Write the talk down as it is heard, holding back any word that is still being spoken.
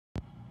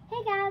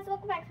guys,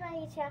 welcome back to my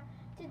YouTube channel.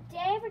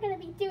 Today we're going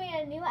to be doing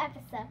a new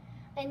episode,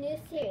 a new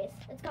series.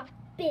 It's called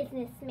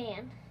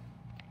Businessman.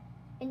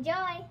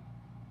 Enjoy!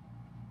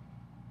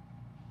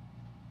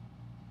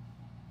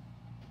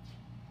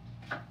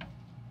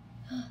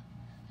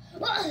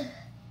 Oh,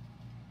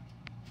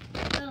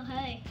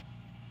 hey.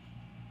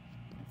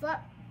 What's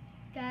up,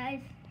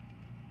 guys?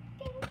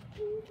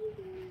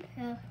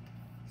 Oh,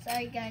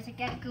 sorry, guys. I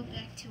gotta go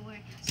back to work.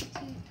 It's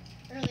too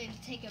early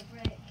to take a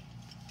break.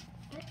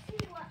 Let's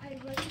see what I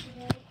wrote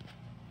today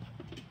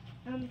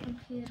on the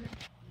computer.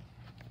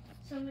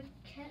 So my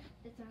cat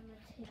is on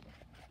the table.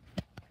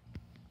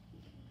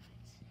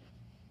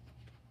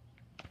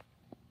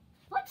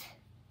 What?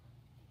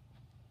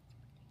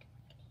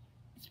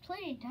 It's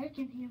plenty dark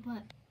in here,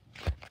 but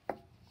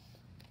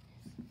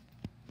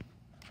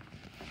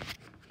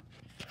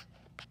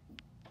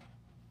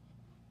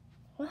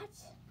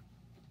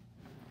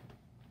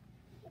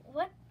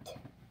what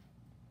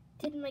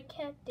did my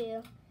cat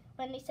do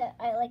when he said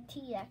I like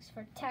TX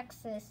for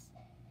Texas?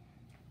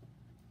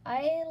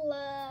 I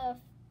love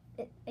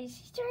it. Is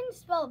he trying to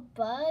spell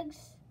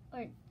bugs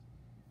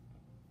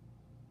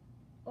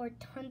or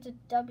tons of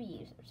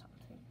W's or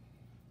something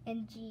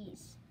and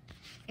G's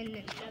and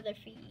then another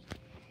V?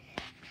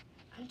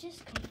 I'm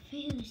just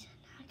confused.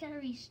 I gotta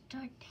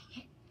restart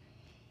it.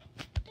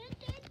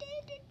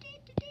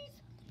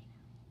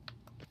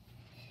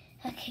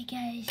 Okay,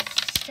 guys,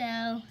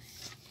 so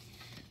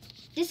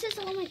this is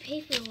all my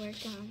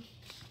paperwork on.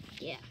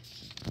 Yeah.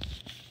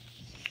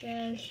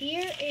 So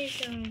here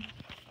is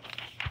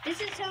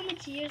this is how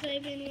much years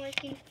I've been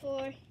working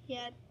for.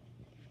 Yeah,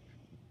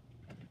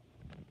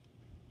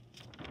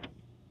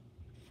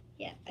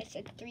 I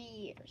said 3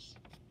 years.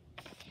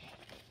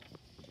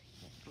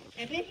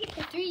 I've been here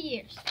for 3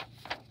 years.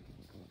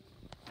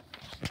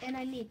 And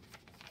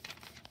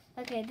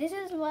okay, this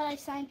is what I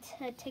signed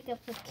to take a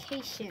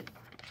vacation.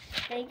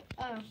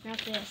 Oh, not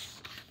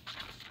this.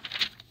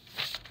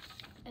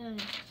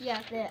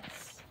 Yeah,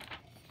 this.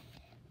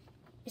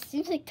 It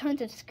seems like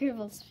tons of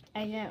scribbles,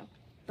 I know.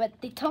 But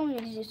they told me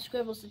to do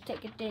scribbles to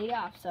take a day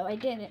off, so I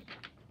did it.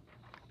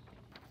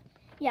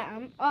 Yeah,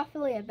 I'm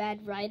awfully a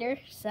bad writer,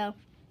 so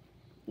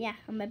yeah,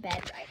 I'm a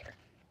bad writer.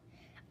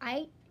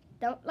 I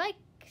don't like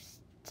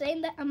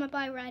saying that I'm a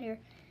bad writer,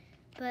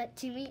 but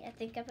to me, I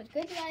think I'm a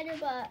good writer,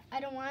 but I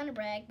don't want to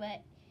brag,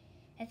 but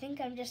I think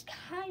I'm just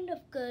kind of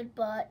good,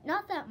 but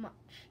not that much.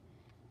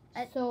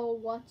 So,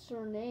 what's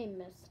your name,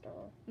 mister?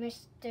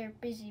 Mr.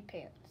 Busy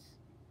Pants.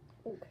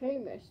 Okay,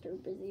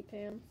 Mr. Busy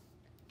Pants.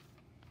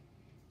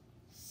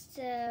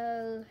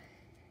 So,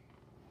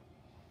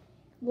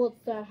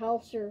 what's that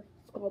house you're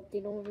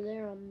sculpting over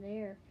there on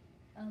there?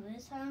 Oh,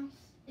 this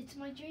house? It's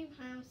my dream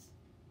house.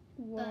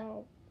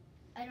 Wow.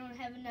 But I don't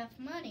have enough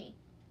money.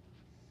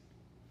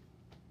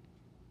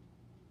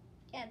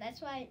 Yeah,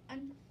 that's why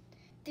I'm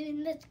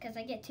doing this, because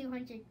I get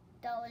 $200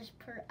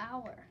 per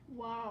hour.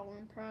 Wow,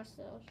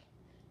 impressive.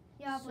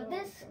 Yeah, but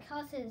this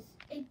costs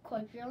 $8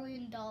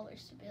 quadrillion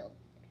to build.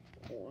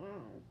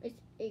 Wow, it's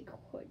 $8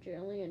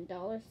 quadrillion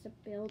to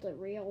build a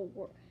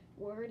real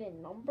word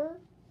and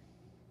number?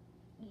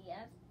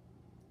 Yes.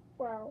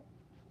 Wow.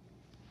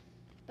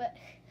 But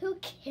who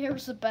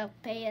cares about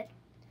that?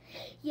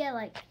 Yeah,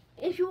 like,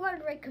 if you want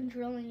to write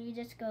quadrillion, you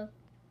just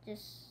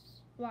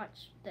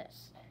watch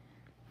this.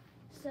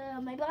 So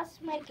my boss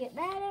might get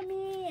mad at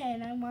me,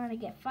 and I want to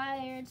get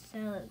fired,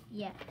 so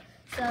yeah.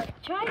 So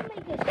try to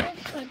make it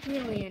 6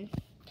 quadrillion.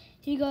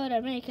 You go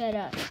to make it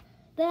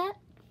that.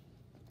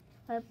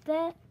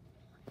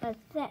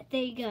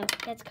 There you go.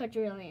 That's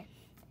quadrillion.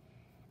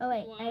 Oh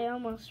wait, wow. I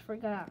almost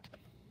forgot.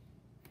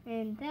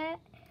 And that.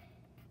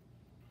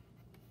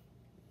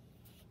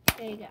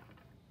 There you go.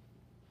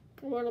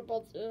 What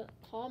about the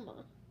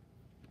comma?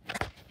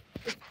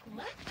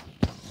 What?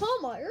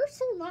 Comma, you're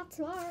so not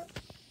smart.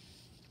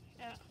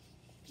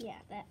 Yeah,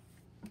 that.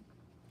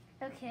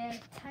 Okay,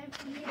 time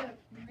for me to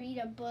read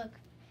a book.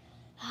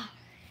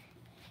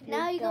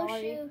 Now you go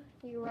shoot.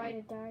 You write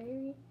a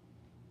diary?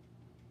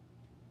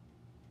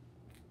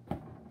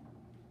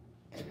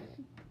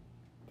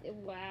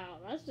 Wow,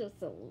 that's just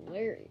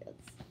hilarious.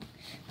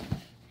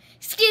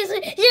 Excuse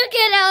me, you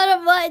get out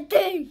of my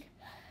thing.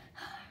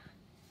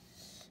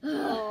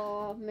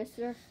 Oh,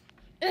 mister.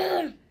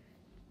 Darn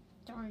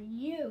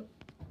you.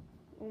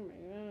 Oh my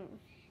gosh.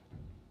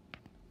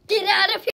 Get out of here.